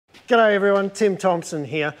G'day everyone, Tim Thompson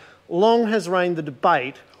here. Long has reigned the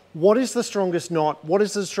debate, what is the strongest knot, what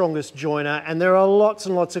is the strongest joiner, and there are lots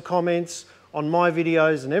and lots of comments on my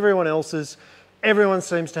videos and everyone else's. Everyone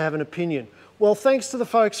seems to have an opinion. Well, thanks to the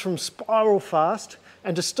folks from Spiralfast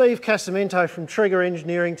and to Steve Casamento from Trigger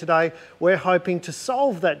Engineering today, we're hoping to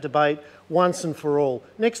solve that debate once and for all.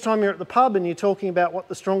 Next time you're at the pub and you're talking about what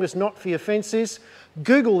the strongest knot for your fence is,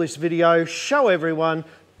 Google this video, show everyone,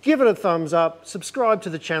 give it a thumbs up, subscribe to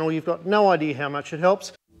the channel. You've got no idea how much it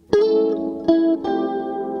helps.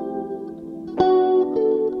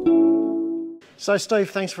 So Steve,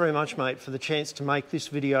 thanks very much mate for the chance to make this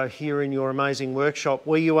video here in your amazing workshop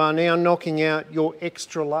where you are now knocking out your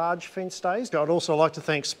extra large fence stays. I'd also like to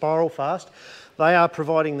thank Spiralfast. They are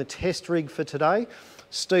providing the test rig for today.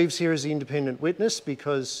 Steve's here as the independent witness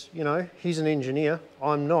because, you know, he's an engineer,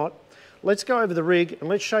 I'm not. Let's go over the rig and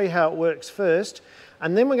let's show you how it works first.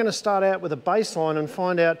 And then we're going to start out with a baseline and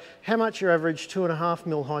find out how much your average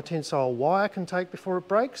 2.5mm high tensile wire can take before it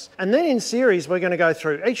breaks. And then in series, we're going to go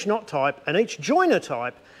through each knot type and each joiner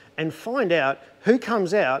type and find out who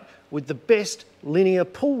comes out with the best linear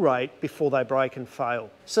pull rate before they break and fail.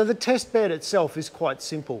 So the test bed itself is quite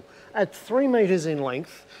simple. At 3 meters in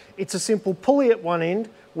length, it's a simple pulley at one end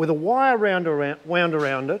with a wire wound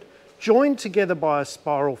around it, joined together by a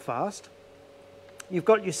Spiralfast. You've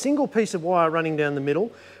got your single piece of wire running down the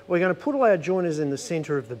middle. We're going to put all our joiners in the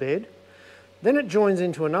centre of the bed. Then it joins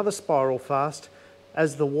into another Spiralfast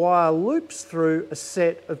as the wire loops through a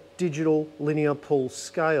set of digital linear pull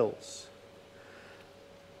scales.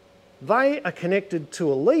 They are connected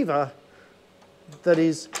to a lever that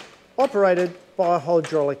is operated by a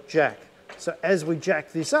hydraulic jack. So as we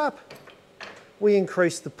jack this up, we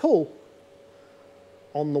increase the pull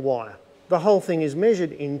on the wire. The whole thing is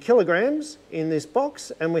measured in kilograms in this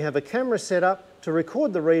box, and we have a camera set up to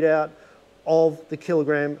record the readout of the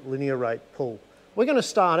kilogram linear rate pull. We're going to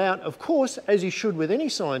start out, of course, as you should with any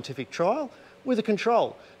scientific trial, with a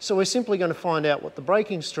control. So we're simply going to find out what the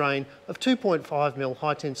breaking strain of 2.5mm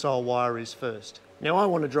high tensile wire is first. Now I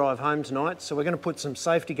want to drive home tonight, so we're going to put some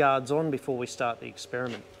safety guards on before we start the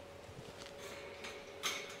experiment.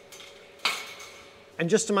 And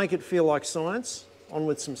just to make it feel like science, on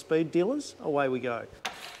with some speed dealers, away we go.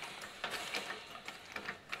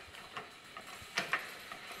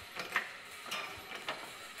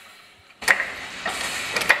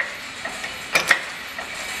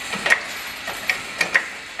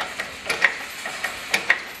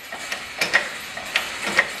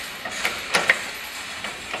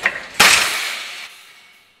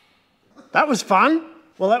 That was fun.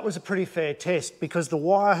 Well, that was a pretty fair test because the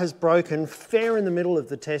wire has broken fair in the middle of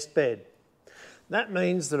the test bed. That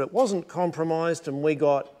means that it wasn't compromised and we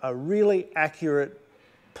got a really accurate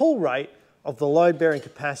pull rate of the load-bearing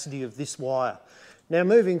capacity of this wire. Now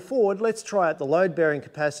moving forward, let's try out the load-bearing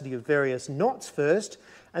capacity of various knots first,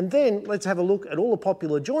 and then let's have a look at all the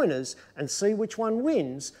popular joiners and see which one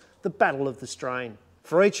wins the battle of the strain.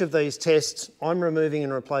 For each of these tests, I'm removing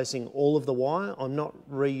and replacing all of the wire. I'm not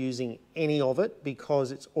reusing any of it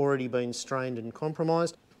because it's already been strained and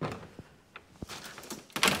compromised.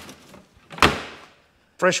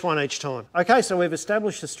 Fresh one each time. Okay, so we've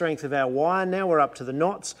established the strength of our wire. Now we're up to the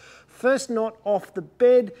knots. First knot off the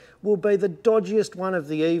bed will be the dodgiest one of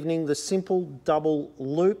the evening, the simple double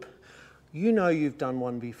loop. You know you've done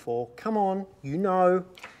one before. Come on, you know.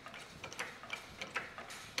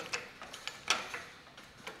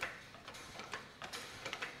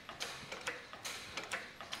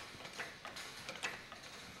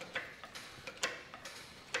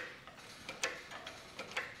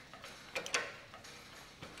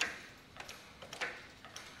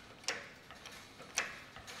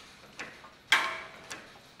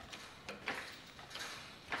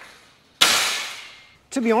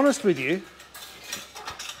 To be honest with you,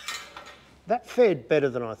 that fared better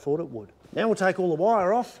than I thought it would. Now we'll take all the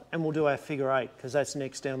wire off and we'll do our figure eight because that's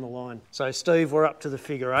next down the line. So Steve, we're up to the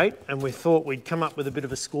figure eight and we thought we'd come up with a bit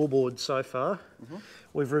of a scoreboard so far.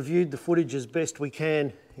 We've reviewed the footage as best we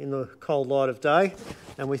can in the cold light of day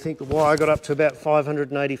and we think the wire got up to about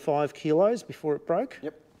 585 kilos before it broke.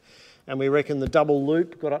 Yep. And we reckon the double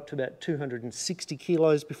loop got up to about 260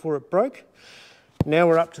 kilos before it broke. Now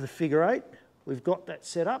we're up to the figure eight. We've got that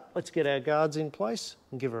set up. Let's get our guards in place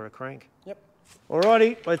and give her a crank. Yep.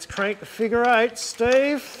 Alrighty, let's crank the figure eight.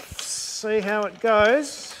 Steve, see how it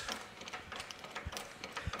goes.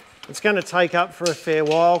 It's going to take up for a fair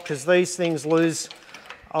while because these things lose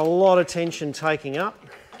a lot of tension taking up.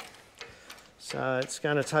 So it's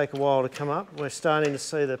going to take a while to come up. We're starting to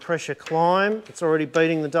see the pressure climb. It's already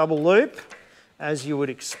beating the double loop, as you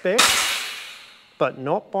would expect, but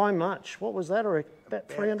not by much. What was that? About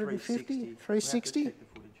 350, 360? Check the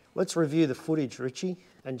footage. Let's review the footage, Richie.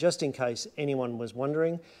 And just in case anyone was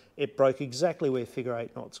wondering, it broke exactly where figure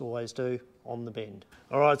 8 knots always do, on the bend.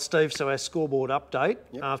 All right, Steve, so our scoreboard update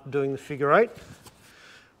after doing the figure 8.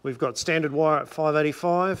 We've got standard wire at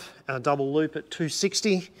 585, our double loop at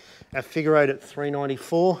 260, our figure 8 at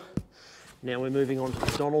 394. Now we're moving on to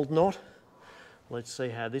the Donald knot. Let's see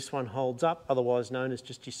how this one holds up, otherwise known as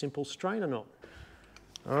just your simple strainer knot.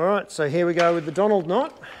 All right, so here we go with the Donald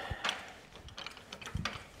knot.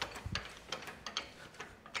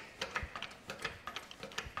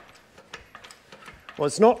 Well,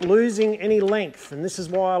 it's not losing any length, and this is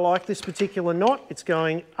why I like this particular knot. It's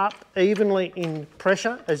going up evenly in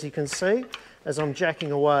pressure, as you can see, as I'm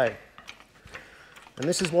jacking away. And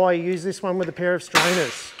this is why you use this one with a pair of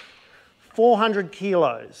strainers. 400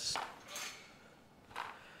 kilos.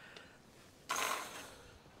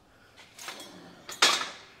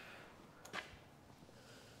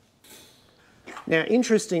 Now,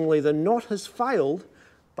 interestingly, the knot has failed,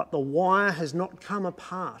 but the wire has not come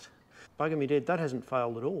apart. Bugger me dead, that hasn't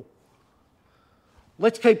failed at all.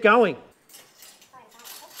 Let's keep going.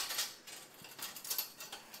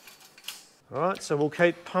 All right, so we'll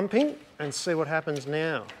keep pumping and see what happens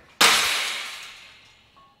now.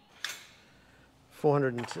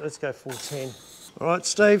 400, let's go 410. All right,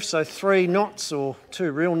 Steve, so 3 knots or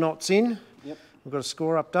 2 real knots in. Yep. We've got a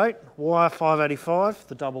score update. Wire 585,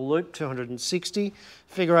 the double loop 260,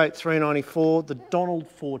 figure 8 394, the Donald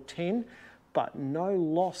 410, but no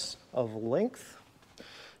loss of length.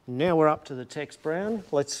 Now we're up to the Tex Brown.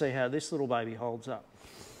 Let's see how this little baby holds up.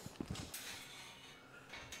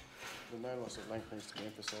 The no loss of length needs to be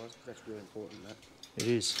emphasised. That's really important, that. It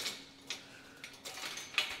is.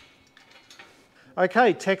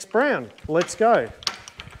 Okay, Tex Brown, let's go.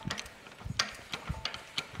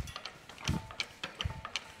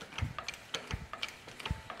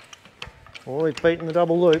 Well, we've beaten the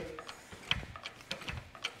double loop.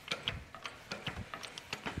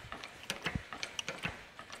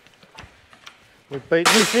 We've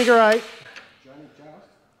beaten the figure 8.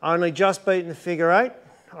 Only just beaten the figure 8.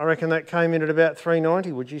 I reckon that came in at about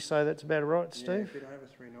 390. Would you say that's about right, Steve? Yeah, a bit over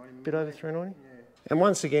 390. Bit over 390? Yeah. And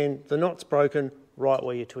once again, the knot's broken right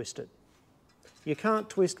where you twist it. You can't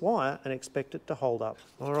twist wire and expect it to hold up.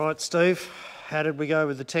 All right, Steve, how did we go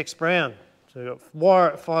with the Tex Brown? So we've got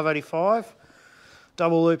wire at 585,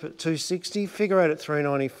 double loop at 260, figure 8 at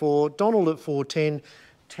 394, Donald at 410,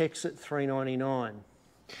 Tex at 399.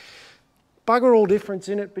 Bugger all difference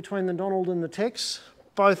in it between the Donald and the Tex.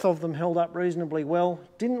 Both of them held up reasonably well.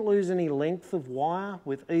 Didn't lose any length of wire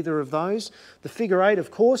with either of those. The figure 8,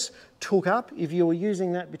 of course, took up. If you were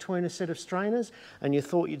using that between a set of strainers and you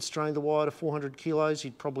thought you'd strain the wire to 400 kilos,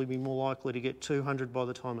 you'd probably be more likely to get 200 by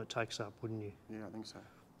the time it takes up, wouldn't you? Yeah, I think so.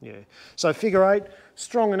 Yeah. So figure 8,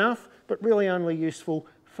 strong enough, but really only useful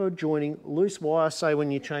for joining loose wire, say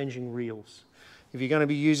when you're changing reels. If you're going to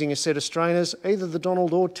be using a set of strainers, either the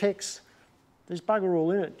Donald or Tex, there's bugger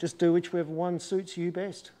all in it. Just do whichever one suits you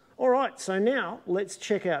best. All right, so now let's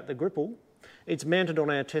check out the Gripple. It's mounted on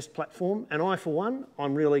our test platform, and I, for one,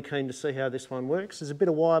 I'm really keen to see how this one works. There's a bit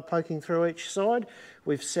of wire poking through each side.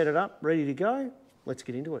 We've set it up, ready to go. Let's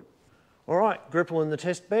get into it. All right, Gripple in the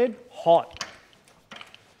test bed, hot.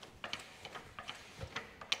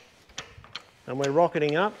 And we're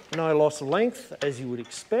rocketing up, no loss of length, as you would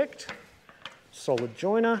expect. Solid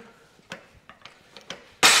joiner.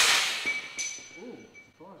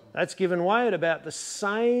 That's given way at about the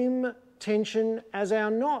same tension as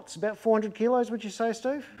our knots, about 400 kilos, would you say,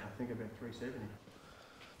 Steve? I think about 370.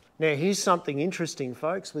 Now here's something interesting,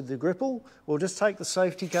 folks, with the Gripple. We'll just take the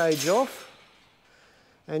safety cage off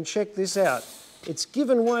and check this out. It's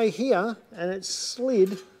given way here and it's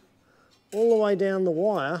slid all the way down the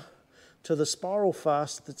wire to the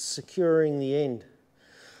Spiralfast that's securing the end.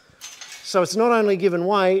 So it's not only given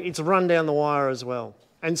way, it's run down the wire as well.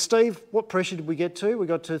 And Steve, what pressure did we get to? We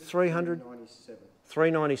got to 397.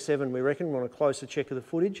 397, we reckon. We want a closer check of the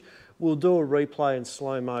footage. We'll do a replay in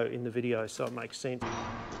slow-mo in the video so it makes sense.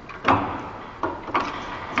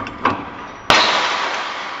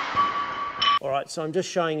 All right, so I'm just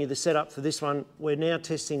showing you the setup for this one. We're now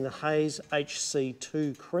testing the Hayes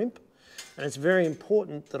HC2 Crimp. And it's very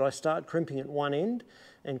important that I start crimping at one end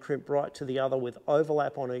and crimp right to the other with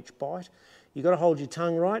overlap on each bite. You've got to hold your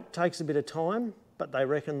tongue right. It takes a bit of time, but they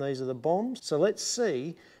reckon these are the bombs. So let's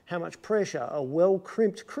see how much pressure a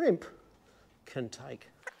well-crimped crimp can take.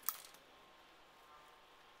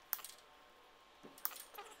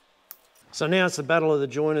 So now it's the battle of the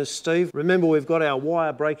joiners, Steve. Remember, we've got our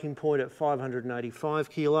wire breaking point at 585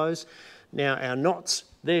 kilos. Now our knots,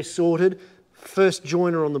 they're sorted. First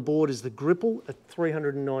joiner on the board is the Gripple at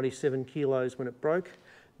 397 kilos when it broke.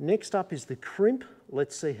 Next up is the Crimp.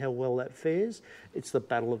 Let's see how well that fares. It's the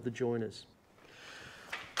battle of the joiners.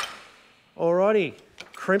 Alrighty,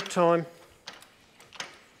 Crimp time.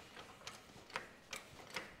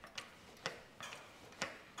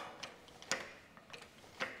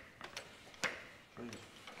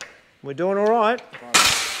 We're doing all right.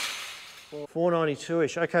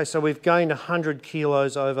 492-ish. Okay, so we've gained 100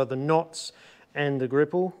 kilos over the knots and the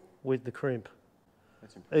Gripple with the Crimp.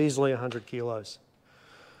 That's impressive. Easily 100 kilos.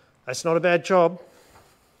 That's not a bad job.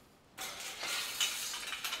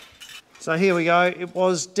 So here we go. It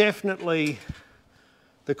was definitely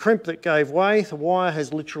the Crimp that gave way. The wire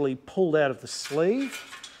has literally pulled out of the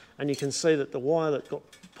sleeve, and you can see that the wire that got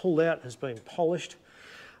pulled out has been polished.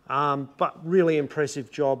 But really impressive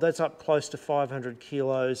job. That's up close to 500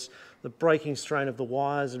 kilos. The breaking strain of the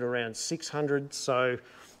wires at around 600, so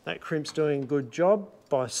that Crimp's doing a good job.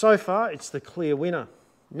 By so far, it's the clear winner.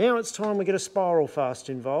 Now it's time we get a Spiralfast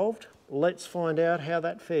involved. Let's find out how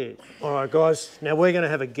that fares. All right, guys, now we're going to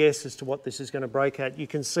have a guess as to what this is going to break at. You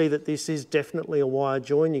can see that this is definitely a wire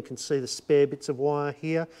join. You can see the spare bits of wire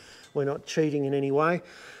here. We're not cheating in any way.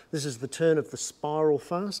 This is the turn of the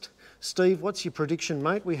Spiralfast. Steve, what's your prediction,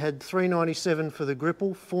 mate? We had 397 for the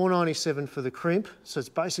Gripple, 497 for the Crimp, so it's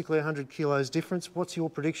basically 100 kilos difference. What's your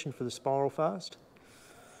prediction for the Spiralfast?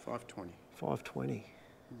 520. 520.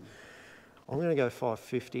 I'm going to go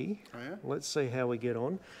 550. Oh, yeah? Let's see how we get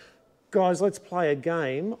on. Guys, let's play a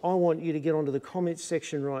game. I want you to get onto the comments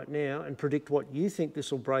section right now and predict what you think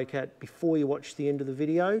this will break at before you watch the end of the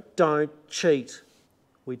video. Don't cheat.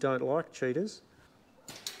 We don't like cheaters.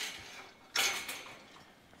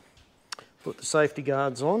 Put the safety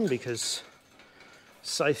guards on because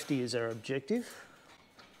safety is our objective.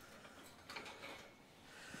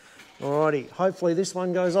 Alrighty, hopefully this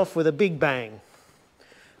one goes off with a big bang.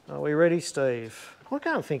 Are we ready, Steve? I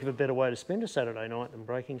can't think of a better way to spend a Saturday night than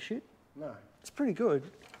breaking shit. No. It's pretty good.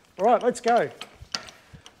 All right, let's go.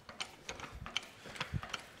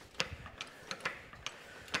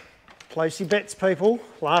 Place your bets, people.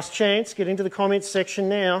 Last chance. Get into the comments section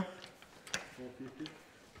now. 450.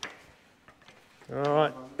 All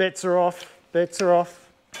right, bets are off. Bets are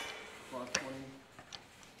off. 520.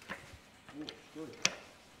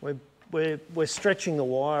 Ooh, good. We're stretching the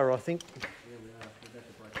wire, I think. Yeah, we are. We're about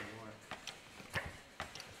to break the wire.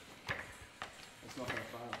 It's not going to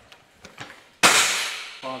fail.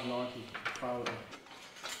 590. Failed.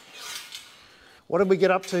 What did we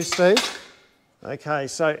get up to, Steve? Okay,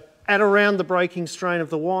 so at around the breaking strain of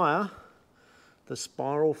the wire, the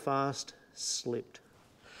Spiralfast slipped.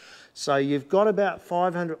 So you've got about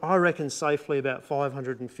 500, I reckon safely about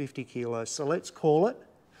 550 kilos. So let's call it.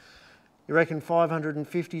 You reckon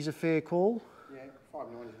 550 is a fair call? Yeah,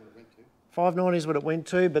 590 is what it went to. 590 is what it went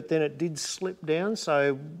to, but then it did slip down.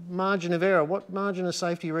 So margin of error, what margin of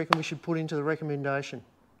safety do you reckon we should put into the recommendation?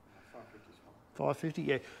 550 is fine. 550,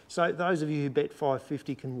 yeah. So those of you who bet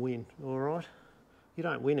 550 can win, all right? You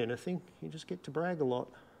don't win anything, you just get to brag a lot.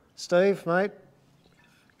 Steve, mate,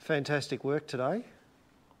 fantastic work today.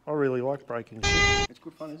 I really like breaking shit. It's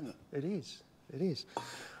good fun, isn't it? It is, it is.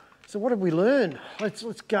 So what did we learn? Let's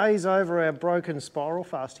gaze over our broken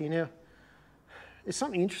Spiralfast here. Now, there's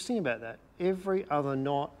something interesting about that. Every other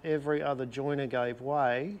knot, every other joiner gave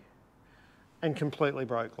way and completely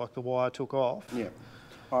broke, like the wire took off. Yeah.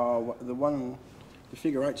 The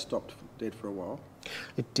figure eight stopped dead for a while.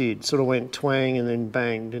 It did, sort of went twang and then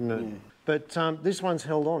bang, didn't it? Yeah. But this one's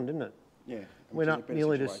held on, didn't it? Yeah. Went up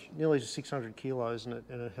nearly to 600 kilos and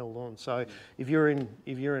it held on. So if you're in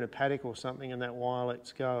a paddock or something and that wire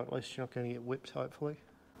lets go, at least you're not going to get whipped, hopefully.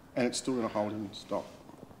 And it's still going to hold in stock.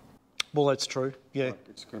 Well, that's true. Yeah. Like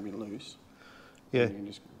it's going to be loose. Yeah. And you can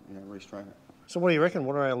just restrain it. So what do you reckon?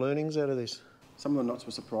 What are our learnings out of this? Some of the knots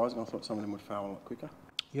were surprising. I thought some of them would fail a lot quicker.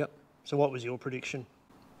 Yep. So what was your prediction?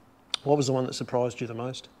 What was the one that surprised you the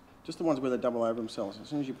most? Just the ones where they double over themselves. As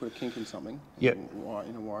soon as you put a kink in something, yep.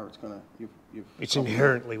 In a wire, it's going to it's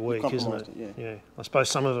inherently weak, isn't it? Yeah. I suppose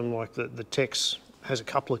some of them, like the Tex, has a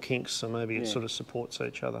couple of kinks, so maybe it sort of supports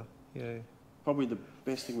each other. Yeah. Probably the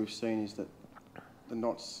best thing we've seen is that the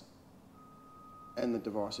knots and the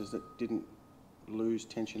devices that didn't lose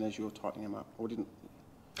tension as you're tightening them up, or didn't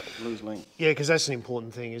lose length. Yeah, because that's an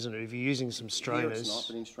important thing, isn't it? If you're using some strainers... Here it's not,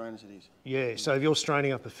 but in strainers it is. Yeah, so if you're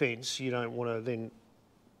straining up a fence, you don't want to then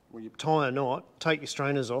tie a knot, take your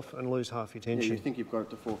strainers off and lose half your tension. Yeah, you think you've got it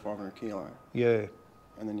to 400 or 500 kilo. Yeah.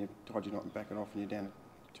 And then you tied your knot and back it off and you're down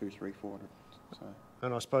to 200, 300, 400. So.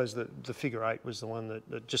 And I suppose that the figure eight was the one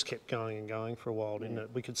that just kept going and going for a while, didn't it?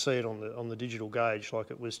 We could see it on the digital gauge,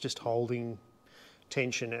 like it was just holding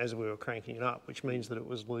tension as we were cranking it up, which means that it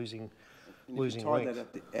was losing And if you tie length. that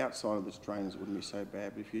at the outside of the strainers, it wouldn't be so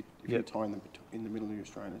bad. But if you're tying them in the middle of your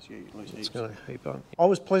strainers, yeah, you lose heaps. It's going to heap up. I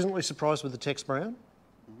was pleasantly surprised with the Tex Brown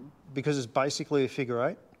because it's basically a figure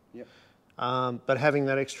 8. Yep. But having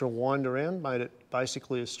that extra wind around made it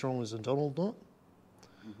basically as strong as a Donald knot.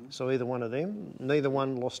 So either one of them, neither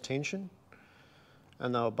one lost tension,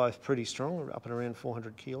 and they were both pretty strong, up at around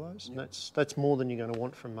 400 kilos. And that's more than you're going to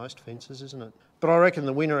want from most fences, isn't it? But I reckon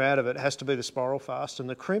the winner out of it has to be the Spiralfast, and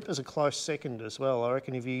the Crimp is a close second as well. I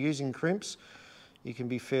reckon if you're using crimps, you can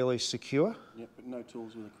be fairly secure. Yep, but no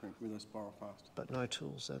tools with a crimp, with a Spiralfast. But no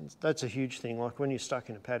tools, and that's a huge thing. Like when you're stuck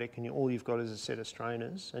in a paddock and all you've got is a set of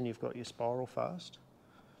strainers and you've got your Spiralfast,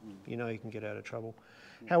 you know you can get out of trouble.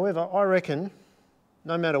 However, I reckon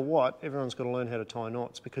no matter what, everyone's got to learn how to tie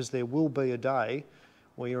knots, because there will be a day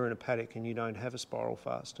where you're in a paddock and you don't have a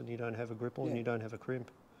Spiralfast and you don't have a Gripple and you don't have a crimp.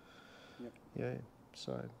 Yep. Yeah,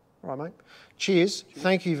 so, all right, mate. Cheers.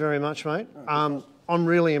 Thank you very much, mate. I'm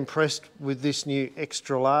really impressed with this new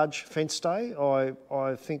extra large fence stay.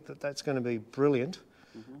 I think that that's going to be brilliant,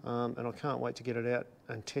 and I can't wait to get it out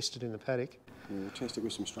and test it in the paddock. Yeah, we'll test it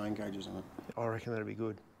with some strain gauges on it. I reckon that'll be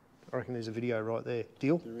good. I reckon there's a video right there.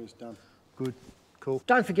 Deal? There is, done. Good. Cool.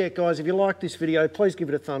 Don't forget, guys, if you like this video, please give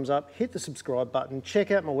it a thumbs up, hit the subscribe button,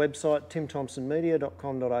 check out my website,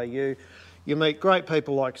 timthompsonmedia.com.au. You meet great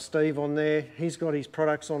people like Steve on there. He's got his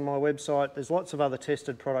products on my website. There's lots of other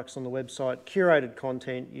tested products on the website, curated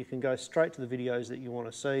content. You can go straight to the videos that you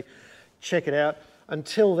want to see. Check it out.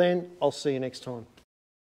 Until then, I'll see you next time.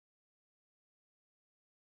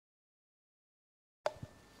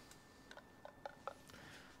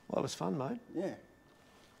 Well, that was fun, mate. Yeah.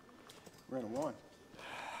 We're out of wine.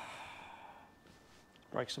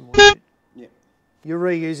 Break some more shit. Yeah. You're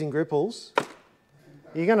reusing Gripples.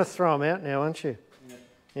 You're going to throw them out now, aren't you?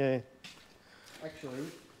 Yeah. Actually,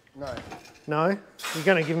 no. No? You're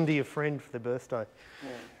going to give them to your friend for their birthday.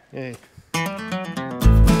 Yeah. Yeah.